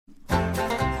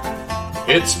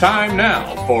It's time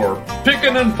now for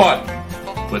Pickin' and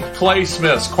Puttin' with Clay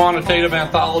Smith's quantitative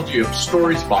anthology of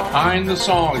stories behind the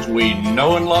songs we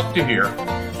know and love to hear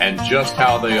and just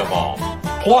how they evolve.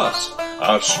 Plus,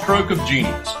 a stroke of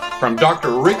genius from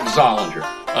Dr. Rick Zollinger,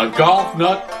 a golf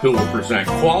nut who will present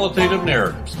qualitative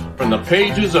narratives from the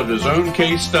pages of his own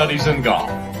case studies in golf.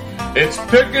 It's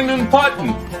Pickin' and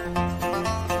Puttin'.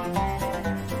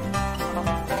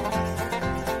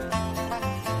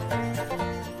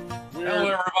 Hello,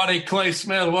 everybody. Clay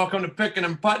Smith. Welcome to Pickin'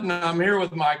 and Puttin'. I'm here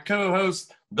with my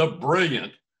co-host, the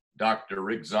brilliant Dr.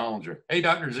 Rick Zollinger. Hey,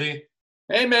 Dr. Z.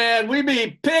 Hey, man. We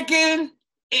be picking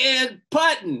and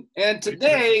putting. And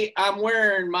today I'm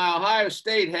wearing my Ohio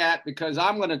State hat because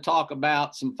I'm going to talk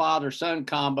about some father-son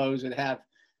combos that have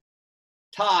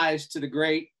ties to the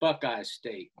great Buckeye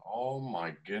State. Oh,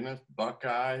 my goodness.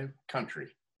 Buckeye country.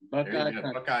 Buckeye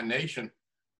country. Buckeye Nation.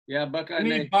 Yeah, Buckeye We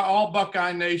Nation. need all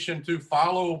Buckeye Nation to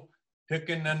follow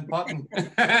Pickin' and Puttin'.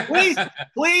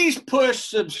 Please push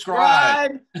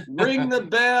subscribe, ring the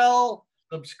bell,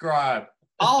 subscribe,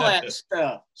 all that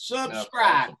stuff.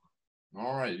 Subscribe. Awesome.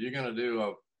 All right, you're going to do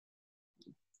a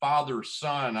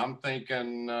father-son. I'm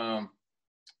thinking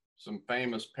some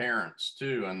famous parents,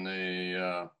 too, in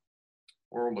the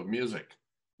world of music.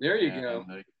 There you go.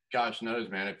 Gosh knows,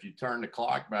 man, if you turn the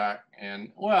clock back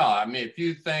and, well, I mean, if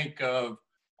you think of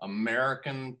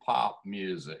American pop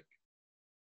music,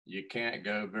 you can't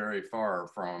go very far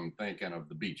from thinking of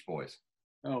the Beach Boys.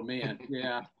 Oh, man,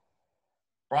 yeah.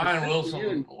 Brian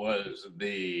Wilson was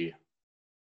the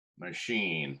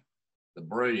machine, the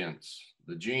brilliance,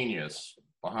 the genius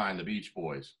behind the Beach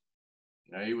Boys.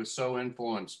 You know, he was so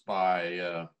influenced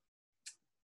by,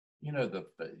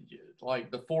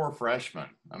 the Four Freshmen.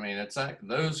 I mean, it's like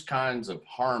those kinds of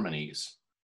harmonies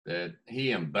that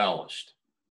he embellished.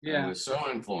 Yeah. He was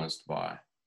so influenced by.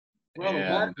 Well,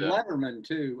 and, Letterman,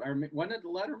 too. Wasn't it the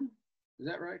Letterman? Is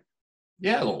that right?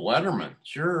 Yeah, the Letterman.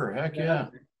 Sure. Heck yeah.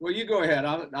 Well, you go ahead.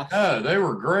 No, they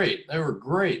were great. They were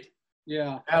great.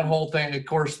 Yeah. That whole thing, of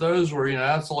course, those were,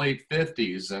 that's the late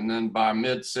 50s. And then by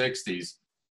mid 60s,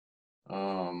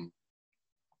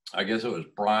 I guess it was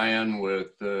Brian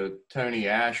with Tony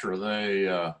Asher.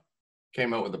 They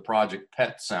came up with the project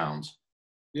Pet Sounds.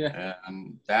 Yeah.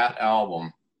 And that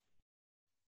album,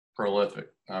 prolific.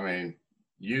 I mean,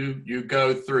 you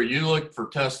go through, you look for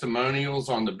testimonials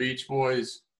on the Beach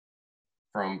Boys,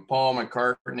 from Paul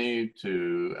McCartney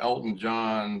to Elton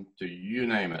John to you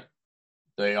name it.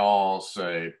 They all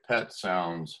say Pet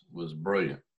Sounds was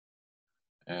brilliant.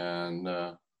 And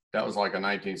that was like a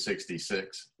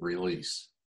 1966 release.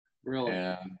 Really?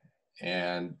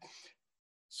 And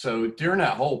so during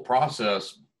that whole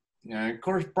process, of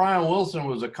course, Brian Wilson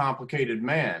was a complicated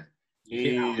man.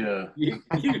 You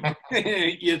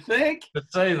think? To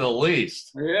say the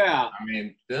least. Yeah. I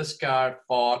mean, this guy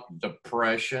fought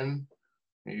depression.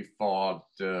 He fought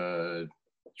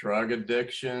drug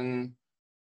addiction.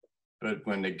 But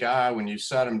when you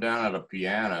sat him down at a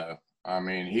piano, I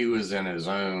mean, he was in his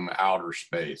own outer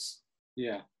space.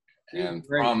 Yeah. And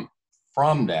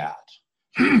from that,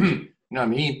 I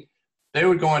mean, they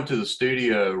would go into the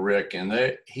studio, Rick,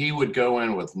 and he would go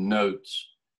in with notes,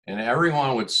 and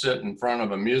everyone would sit in front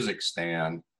of a music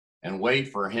stand and wait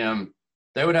for him.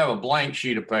 They would have a blank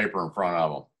sheet of paper in front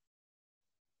of them.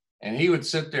 And he would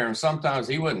sit there, and sometimes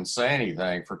he wouldn't say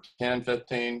anything for 10,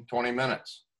 15, 20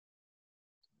 minutes.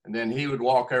 And then he would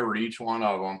walk over to each one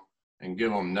of them and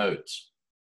give them notes.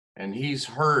 And he's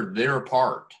heard their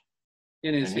part.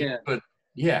 In his head.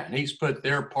 And he's put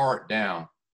their part down.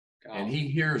 Oh. And he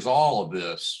hears all of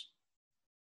this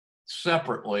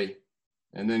separately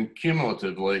and then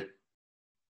cumulatively.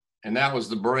 And that was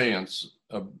the brilliance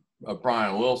of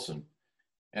Brian Wilson.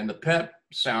 And the Pet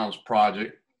Sounds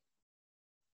Project,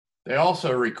 they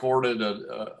also recorded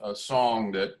a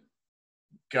song that,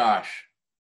 gosh,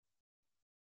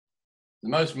 the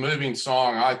most moving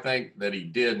song I think that he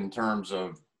did in terms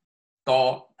of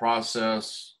thought,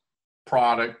 process,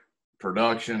 product,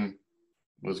 production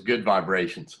was Good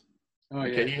Vibrations. Oh,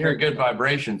 okay, yeah. You hear Good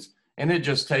Vibrations, and it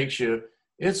just takes you,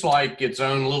 it's like its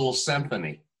own little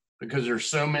symphony because there's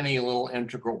so many little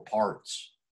integral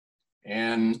parts.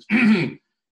 And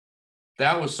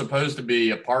that was supposed to be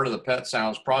a part of the Pet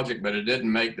Sounds project, but it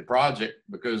didn't make the project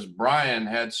because Brian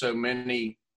had so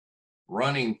many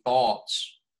running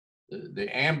thoughts. The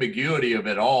ambiguity of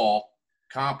it all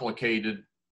complicated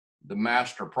the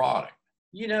master product.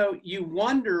 You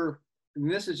wonder,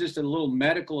 and this is just a little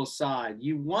medical aside,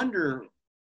 you wonder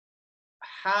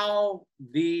how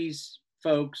these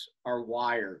folks are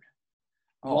wired.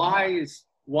 Oh,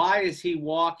 why is he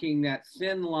walking that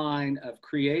thin line of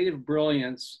creative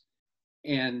brilliance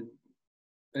and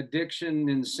addiction,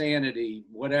 insanity,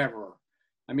 whatever.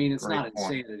 I mean, it's Great not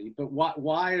point. insanity, but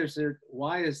why is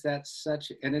that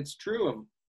such, and it's true of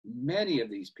many of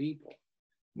these people.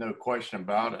 No question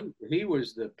about it. He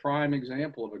was the prime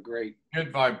example of a great.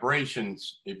 Good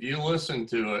Vibrations, if you listen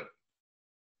to it,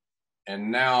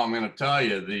 and now I'm going to tell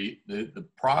you, the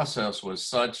process was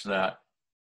such that,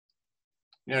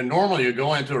 normally you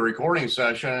go into a recording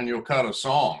session and you'll cut a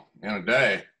song in a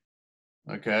day,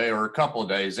 okay, or a couple of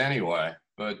days anyway.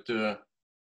 But the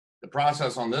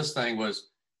process on this thing was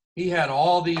he had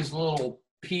all these little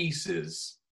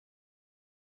pieces,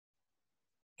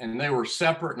 and they were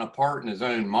separate and apart in his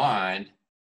own mind.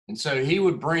 And so he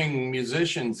would bring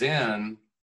musicians in.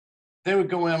 They would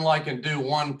go in like and do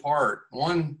one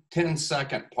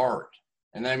 10-second part,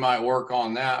 and they might work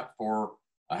on that for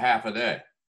a half a day.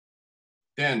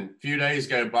 Then a few days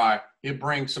go by, he'd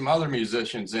bring some other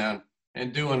musicians in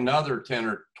and do another 10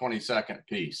 or 20-second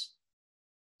piece.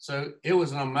 So it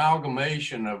was an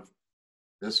amalgamation of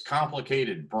this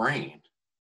complicated brain.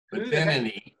 But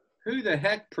who the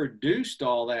heck produced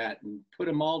all that and put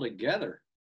them all together?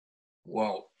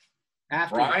 Well,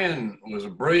 Brian was a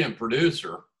brilliant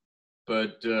producer,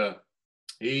 but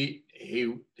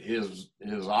his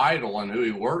idol and who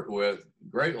he worked with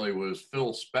greatly was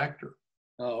Phil Spector.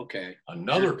 Oh, okay.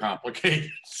 Another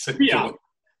complicated situation.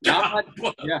 Yeah.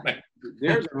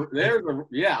 There's a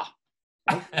yeah.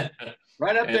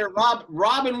 Right up there,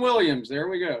 Robin Williams. There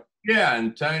we go. Yeah,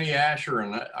 and Tony Asher,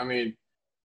 and I mean,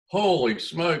 holy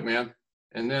smoke, man!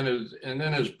 And then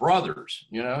his brothers.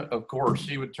 Of course,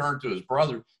 he would turn to his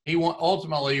brother.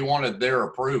 Ultimately he wanted their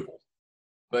approval,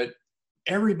 but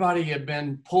everybody had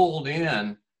been pulled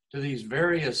in to these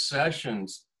various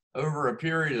sessions over a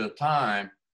period of time,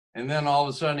 and then all of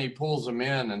a sudden he pulls them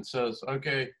in and says,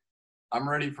 "Okay, I'm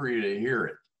ready for you to hear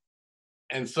it."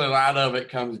 And so out of it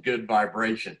comes Good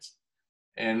Vibrations,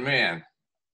 and man.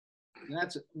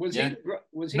 Was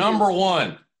he number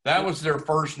one? That was their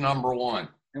first number one.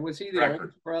 And was he the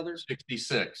oldest brother?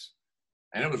 66,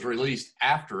 and it was released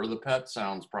after the Pet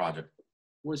Sounds project.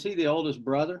 Was he the oldest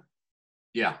brother?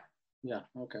 Yeah. Yeah.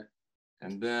 Okay.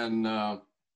 And then,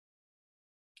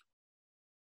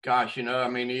 gosh, he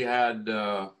had.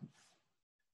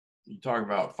 You talk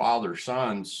about father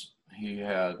sons. He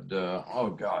had.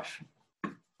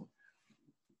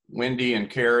 Wendy and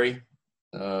Carrie,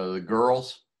 the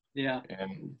girls. Yeah.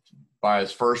 And by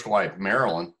his first wife,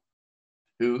 Marilyn,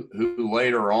 who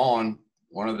later on,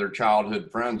 one of their childhood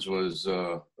friends was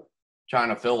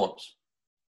China Phillips.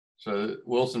 So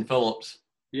Wilson Phillips.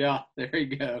 Yeah, there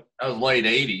you go. That was late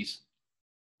 80s.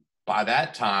 By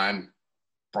that time,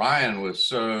 Brian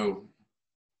was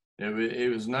it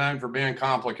was known for being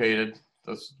complicated.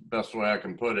 That's the best way I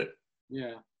can put it.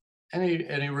 Yeah. And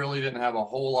he really didn't have a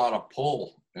whole lot of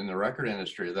pull in the record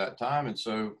industry at that time. And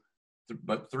so,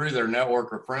 but through their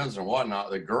network of friends and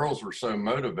whatnot, the girls were so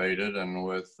motivated, and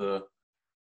with the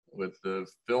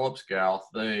Phillips gal,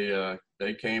 they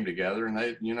came together, and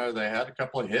they had a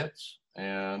couple of hits,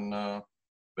 and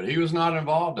but he was not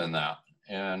involved in that.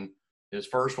 And his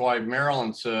first wife,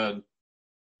 Marilyn, said,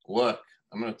 "Look,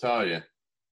 I'm going to tell you,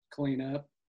 clean up.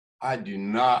 I do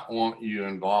not want you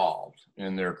involved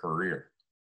in their career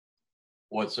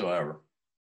whatsoever."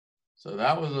 So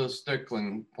that was a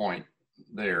stickling point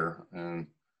there, and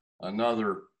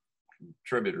another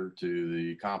contributor to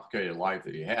the complicated life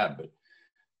that he had.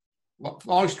 But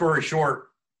long story short,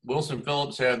 Wilson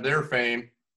Phillips had their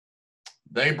fame.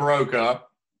 They broke up.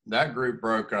 That group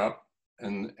broke up,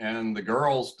 and the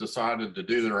girls decided to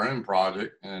do their own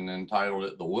project and entitled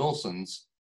it The Wilsons.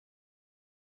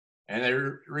 And they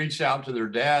reached out to their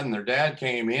dad, and their dad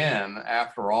came in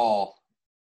after all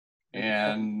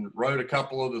and wrote a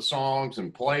couple of the songs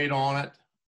and played on it.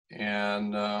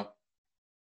 And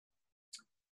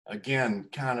again,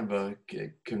 kind of a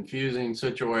confusing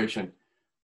situation.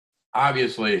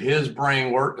 Obviously, his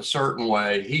brain worked a certain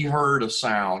way. He heard a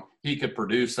sound. He could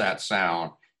produce that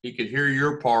sound. He could hear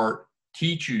your part,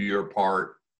 teach you your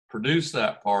part, produce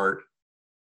that part.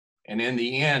 And in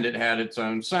the end, it had its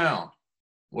own sound.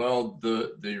 Well,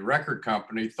 the record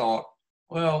company thought,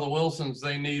 well, the Wilsons,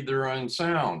 they need their own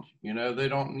sound. They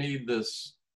don't need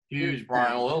this huge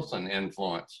Brian Wilson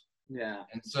influence. Yeah.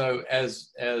 And so as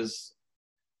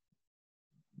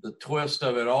the twist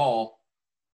of it all,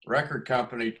 record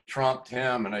company trumped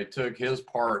him, and they took his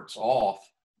parts off,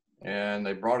 and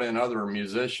they brought in other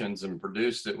musicians and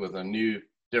produced it with a new,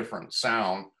 different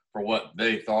sound for what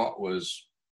they thought was,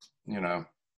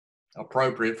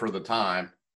 appropriate for the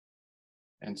time.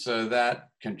 And so that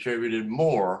contributed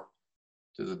more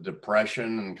to the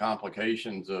depression and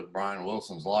complications of Brian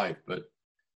Wilson's life. But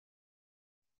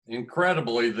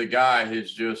incredibly, the guy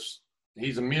is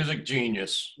he's a music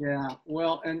genius. Yeah.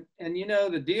 Well, and you know,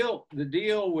 the deal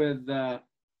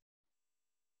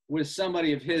with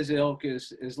somebody of his ilk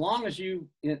is as long as we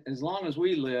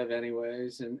live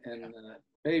anyways, and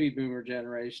baby boomer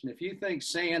generation, if you think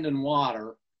sand and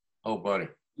water, oh buddy,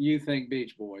 you think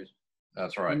Beach Boys.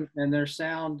 That's right. And their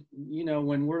sound, you know,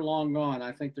 when we're long gone,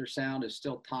 I think their sound is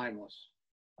still timeless.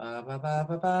 Yeah,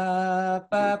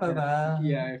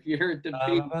 if you heard the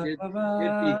beat, it'd be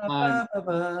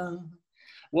timeless.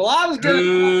 Well, I was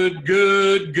good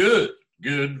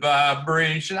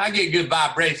vibration. I get good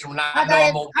vibration when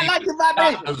I like your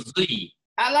vibration.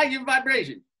 I like your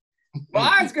vibration. Well,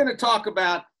 I was going to talk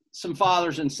about some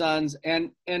fathers and sons,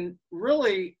 and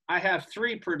really, I have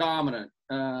three predominant.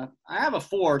 I have a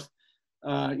fourth.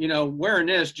 You know, wearing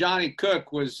this, Johnny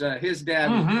Cook was his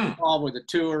dad was involved with a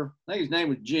tour. I think his name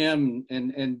was Jim,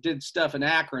 and did stuff in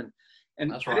Akron. And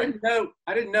that's right.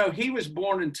 I didn't know he was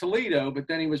born in Toledo, but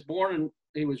then he was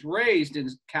raised in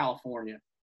California.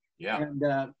 Yeah. And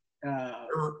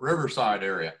Riverside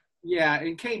area. Yeah,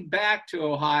 and came back to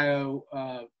Ohio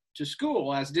to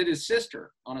school, as did his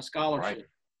sister, on a scholarship. Right.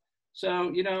 So,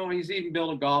 you know, he's even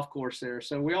built a golf course there.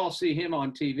 So we all see him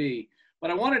on TV.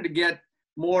 But I wanted to get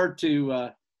more to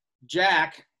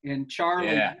Jack and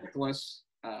Charlie Nicholas.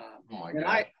 Oh my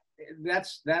God.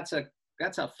 That's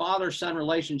a father-son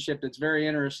relationship that's very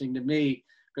interesting to me,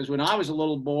 because when I was a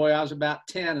little boy, I was about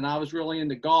 10, and I was really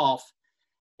into golf.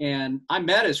 And I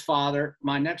met his father,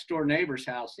 my next door neighbor's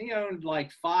house. He owned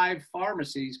like 5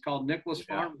 pharmacies called Nicholas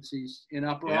Pharmacies in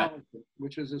Upper Arlington,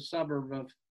 which was a suburb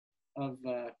of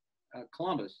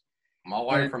Columbus. My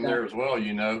wife from there as well,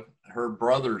 you know. Her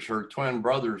twin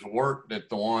brothers worked at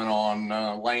the one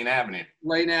on Lane Avenue.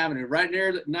 Lane Avenue, right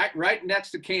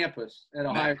next to campus at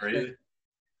Ohio State.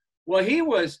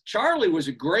 Well, Charlie was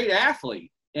a great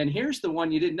athlete. And here's the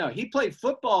one you didn't know. He played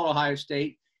football at Ohio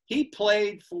State. He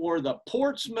played for the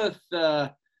Portsmouth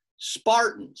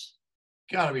Spartans.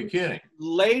 Gotta be kidding.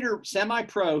 Later,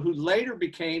 semi-pro, who later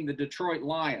became the Detroit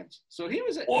Lions. So he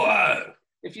was Whoa.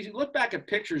 If you look back at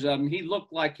pictures of him, he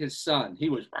looked like his son. He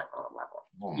was, I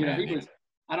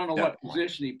don't know what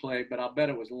position he played, but I'll bet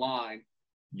it was line.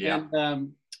 Yeah.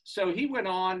 And so he went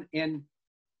on and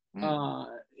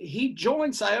he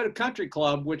joined Scioto Country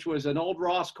Club, which was an old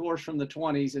Ross course from the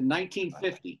 20s in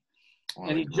 1950.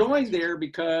 And he joined there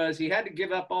because he had to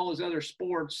give up all his other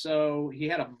sports. So he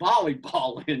had a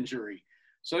volleyball injury.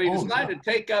 So he decided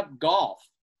to take up golf.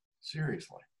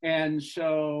 Seriously. And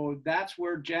so that's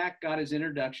where Jack got his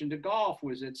introduction to golf,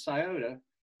 was at Scioto.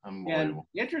 And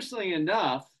interestingly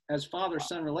enough, as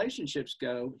father-son relationships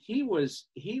go, he was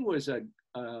his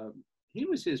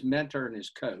mentor and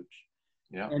his coach.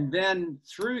 Yeah. And then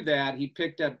through that, he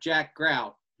picked up Jack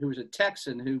Grout, who was a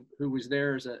Texan who was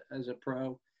there as a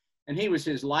pro. And he was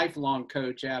his lifelong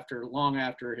coach long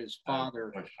after his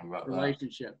father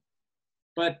relationship.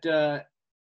 But,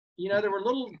 you know, there were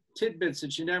little tidbits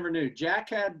that you never knew. Jack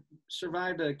had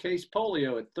survived a case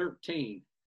polio at 13.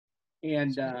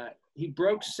 And he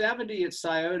broke 70 at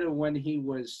Scioto when he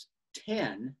was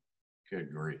 10.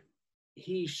 Good grief.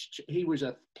 He was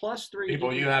a +3.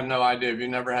 People, you have no idea. If you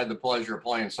never had the pleasure of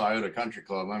playing Scioto Country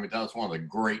Club, I mean, that's one of the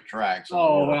great tracks.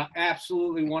 Oh,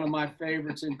 absolutely one of my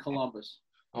favorites in Columbus.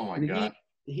 Oh my God.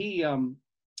 He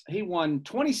won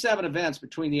 27 events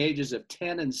between the ages of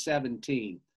 10 and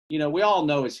 17. You know, we all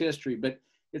know his history, but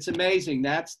it's amazing.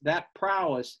 That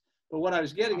prowess. But what I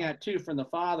was getting at too from the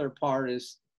father part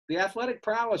is the athletic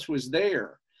prowess was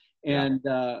there. And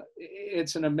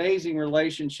it's an amazing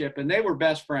relationship. And they were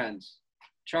best friends,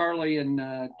 Charlie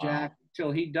and Jack,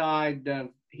 till he died.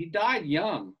 He died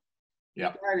young.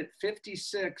 Yeah. He died at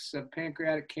 56 of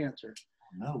pancreatic cancer.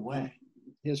 No way.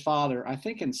 His father, I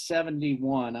think in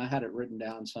 71, I had it written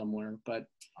down somewhere, but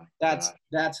that's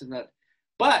enough.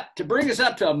 But to bring us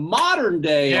up to a modern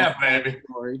day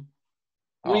story,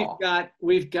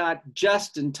 we've got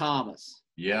Justin Thomas.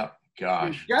 Yeah,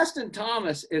 gosh. And Justin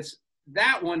Thomas,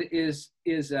 that one is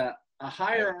a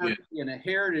hierarchy and a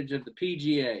heritage of the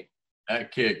PGA.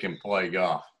 That kid can play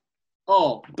golf.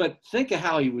 Oh, but think of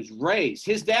how he was raised.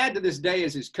 His dad to this day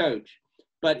is his coach.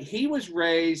 But he was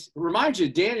raised, reminds you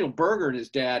of Daniel Berger and his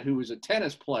dad, who was a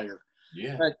tennis player.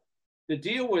 Yeah. But the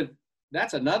deal with,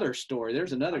 that's another story.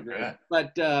 There's another great.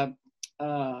 But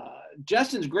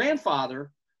Justin's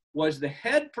grandfather was the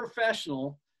head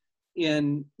professional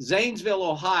in Zanesville,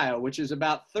 Ohio, which is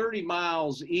about 30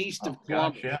 miles east of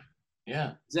Columbus. Gosh,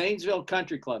 yeah. Zanesville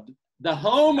Country Club, the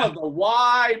home of the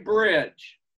Y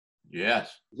Bridge.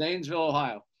 Yes. Zanesville,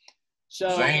 Ohio.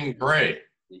 So Zane Bray.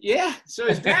 Yeah, so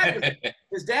his dad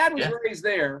was raised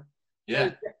there,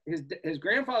 Yeah. His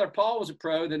grandfather Paul was a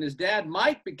pro. Then his dad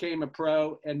Mike became a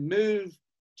pro and moved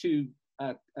to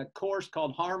a course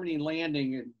called Harmony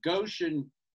Landing in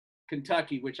Goshen,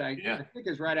 Kentucky, which I think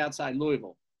is right outside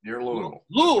Louisville. Near Louisville.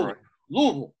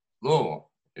 Louisville.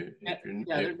 Louisville.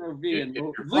 There's no V in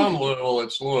Louisville. If you're from Louisville,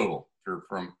 it's Louisville. If you're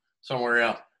from somewhere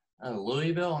else,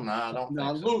 Louisville? No, I don't think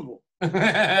so. Louisville.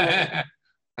 Louisville.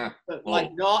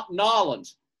 Like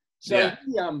Nolans. So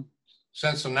he,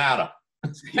 Cincinnati.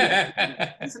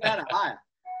 Cincinnati, Ohio.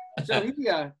 So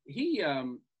he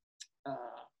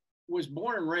was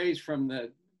born and raised from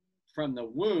the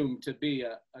womb to be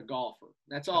a golfer.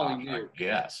 That's all he knew.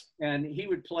 Yes. And he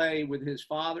would play with his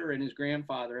father and his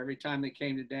grandfather every time they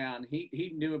came to down.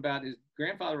 He knew about his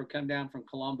grandfather would come down from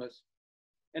Columbus.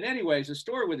 And anyways, the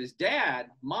story with his dad,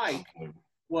 Mike,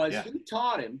 was he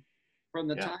taught him from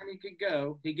the time he could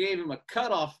go. He gave him a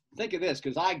cutoff. Think of this,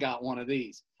 because I got one of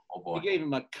these. Oh boy. He gave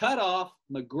him a cutoff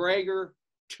McGregor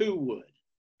 2-wood.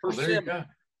 There you go.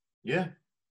 Yeah.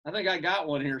 I think I got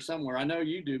one here somewhere. I know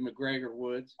you do McGregor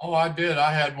woods. Oh, I did.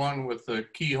 I had one with the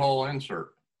keyhole insert.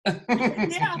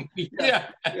 Yeah.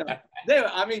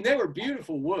 They were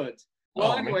beautiful woods.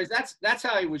 Well, anyways, that's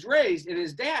how he was raised. And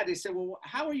his dad, they said, well,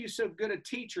 how are you so good a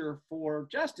teacher for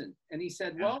Justin? And he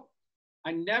said, well,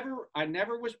 I never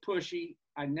was pushy.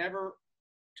 I never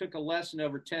took a lesson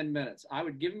over 10 minutes. I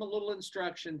would give him a little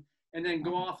instruction and then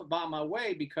go off about my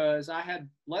way because I had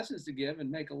lessons to give and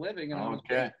make a living. And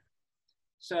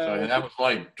So that was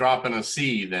like dropping a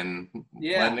seed and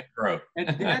letting it grow. And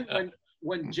then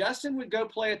when Justin would go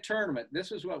play a tournament,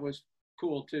 this is what was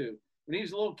cool too. When he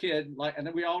was a little kid,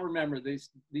 and we all remember these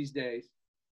days,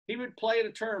 he would play at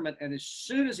a tournament, and as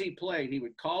soon as he played, he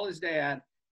would call his dad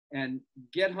and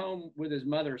get home with his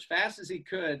mother as fast as he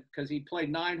could because he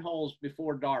played 9 holes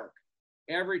before dark.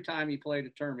 Every time he played a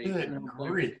tournament, he went home and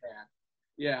played with his dad.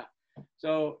 Yeah.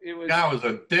 So it was. Guy was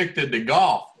addicted to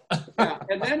golf. Yeah,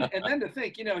 and then to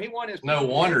think, he won his. No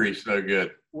wonder he's so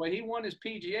good. Well, he won his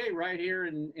PGA right here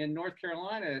in North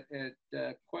Carolina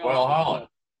at Quail Hollow.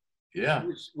 Yeah.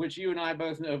 Which you and I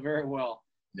both know very well.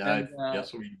 Yeah,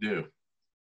 yes, we do.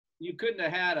 You couldn't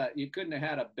have had a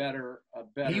better.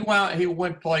 He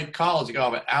went played college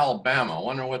golf at Alabama. I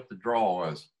wonder what the draw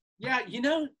was. Yeah,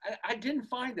 I didn't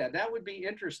find that. That would be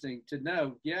interesting to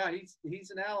know. Yeah,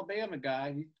 he's an Alabama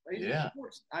guy. He's in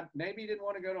sports. Maybe he didn't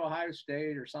want to go to Ohio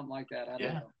State or something like that. I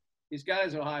don't know. He's got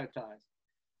his Ohio ties.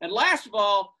 And last of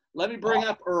all, let me bring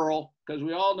up Earl, because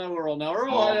we all know Earl. Now,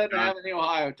 Earl doesn't have any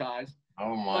Ohio ties.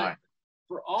 Oh, my. But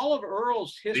for all of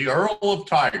Earl's history. The Earl of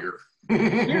Tiger.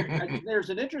 There's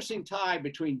an interesting tie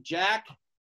between Jack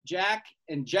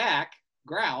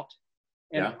Grout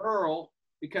and Earl,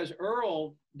 because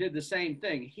Earl did the same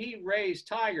thing. He raised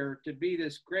Tiger to be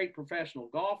this great professional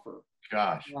golfer.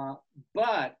 Gosh.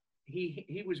 But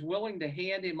he was willing to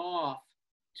hand him off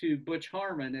to Butch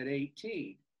Harmon at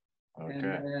 18. Okay.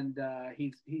 And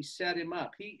he set him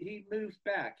up. He moved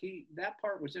back. That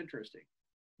part was interesting.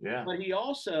 Yeah. But he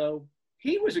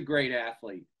was a great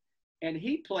athlete. And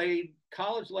he played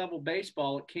college level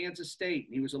baseball at Kansas State.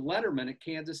 He was a letterman at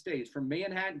Kansas State. He's from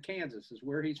Manhattan, Kansas is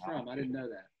where he's from. I didn't know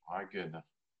that. My goodness.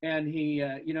 And he,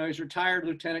 he's retired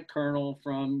lieutenant colonel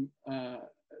from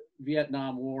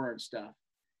Vietnam War and stuff.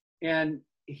 And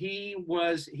he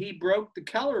broke the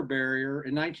color barrier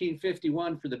in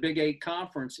 1951 for the Big 8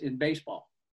 conference in baseball.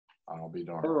 I'll be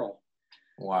darned. Earl.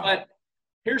 Wow. But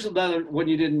here's another one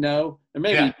you didn't know, or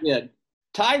maybe you did.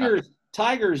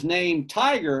 Tiger's name,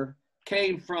 Tiger,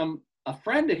 came from a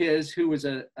friend of his who was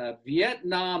a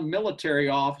Vietnam military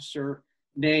officer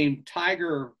named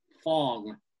Tiger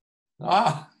Fong.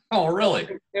 Oh, really?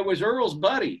 It was Earl's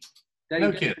buddy that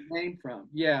he got the name from.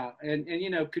 Yeah, and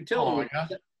Cotillo.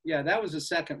 That was his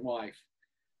second wife.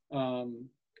 I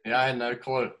had no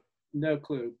clue. No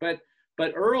clue. But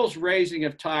Earl's raising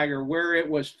of Tiger, where it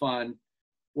was fun,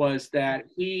 was that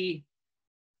if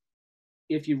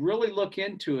you really look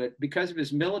into it, because of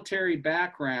his military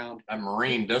background, a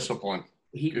Marine discipline.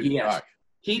 He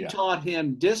taught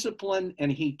him discipline,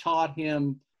 and he taught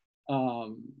him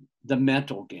the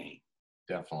mental game.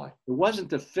 Definitely. It wasn't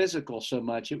the physical so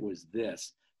much, it was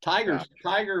this. Tiger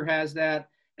has that,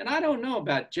 and I don't know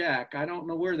about Jack. I don't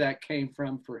know where that came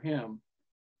from for him.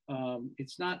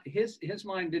 It's not his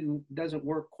mind doesn't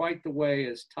work quite the way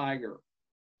as Tiger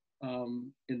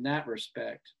in that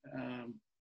respect.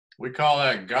 We call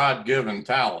that God-given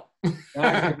talent.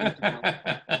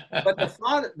 But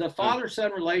the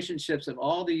father-son relationships of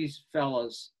all these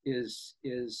fellas is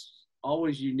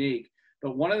always unique.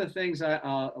 But one of the things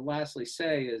I'll lastly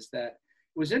say is that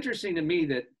it was interesting to me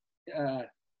that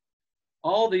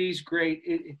all these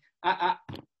great.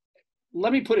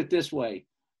 Let me put it this way: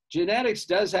 genetics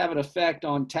does have an effect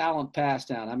on talent passed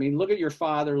down. I mean, look at your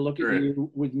father, look at you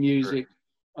with music.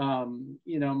 You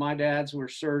know, my dads were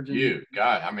surgeons.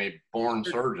 Born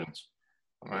surgeons.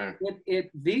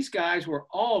 These guys were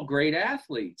all great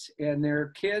athletes, and their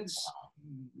kids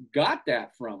got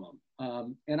that from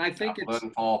them. And I think it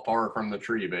doesn't fall far from the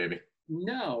tree, baby.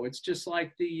 No, it's just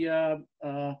like the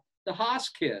Haas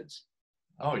kids.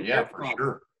 Oh yeah, for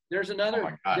sure. There's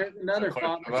another no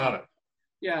father about it.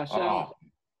 Yeah, so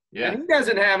yeah. And he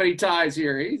doesn't have any ties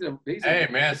here. Hey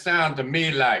man, it sounds to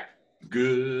me like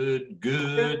good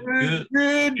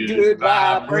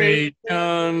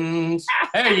vibrations.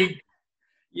 Hey,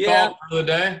 thought for the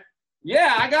day?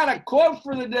 Yeah, I got a quote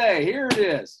for the day. Here it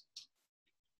is.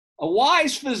 A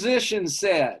wise physician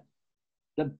said,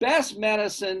 the best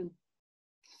medicine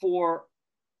for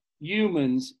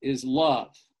humans is love.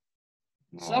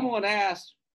 Someone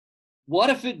asked, what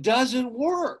if it doesn't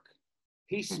work?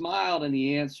 He smiled and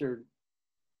he answered,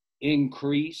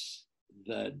 increase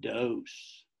the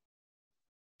dose.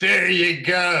 There you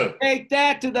go. Take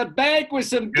that to the bank with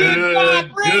some good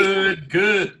vibrations.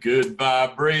 Good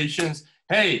vibrations.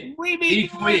 Hey,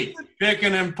 each week,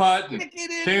 Pickin and Puttin.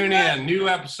 Tune in. New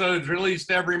episodes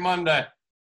released every Monday.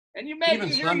 And you make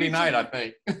even Sunday night, I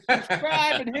think.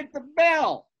 Subscribe and hit the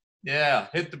bell. Yeah,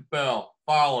 hit the bell.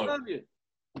 Follow. Love you.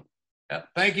 Yeah,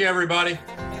 thank you, everybody.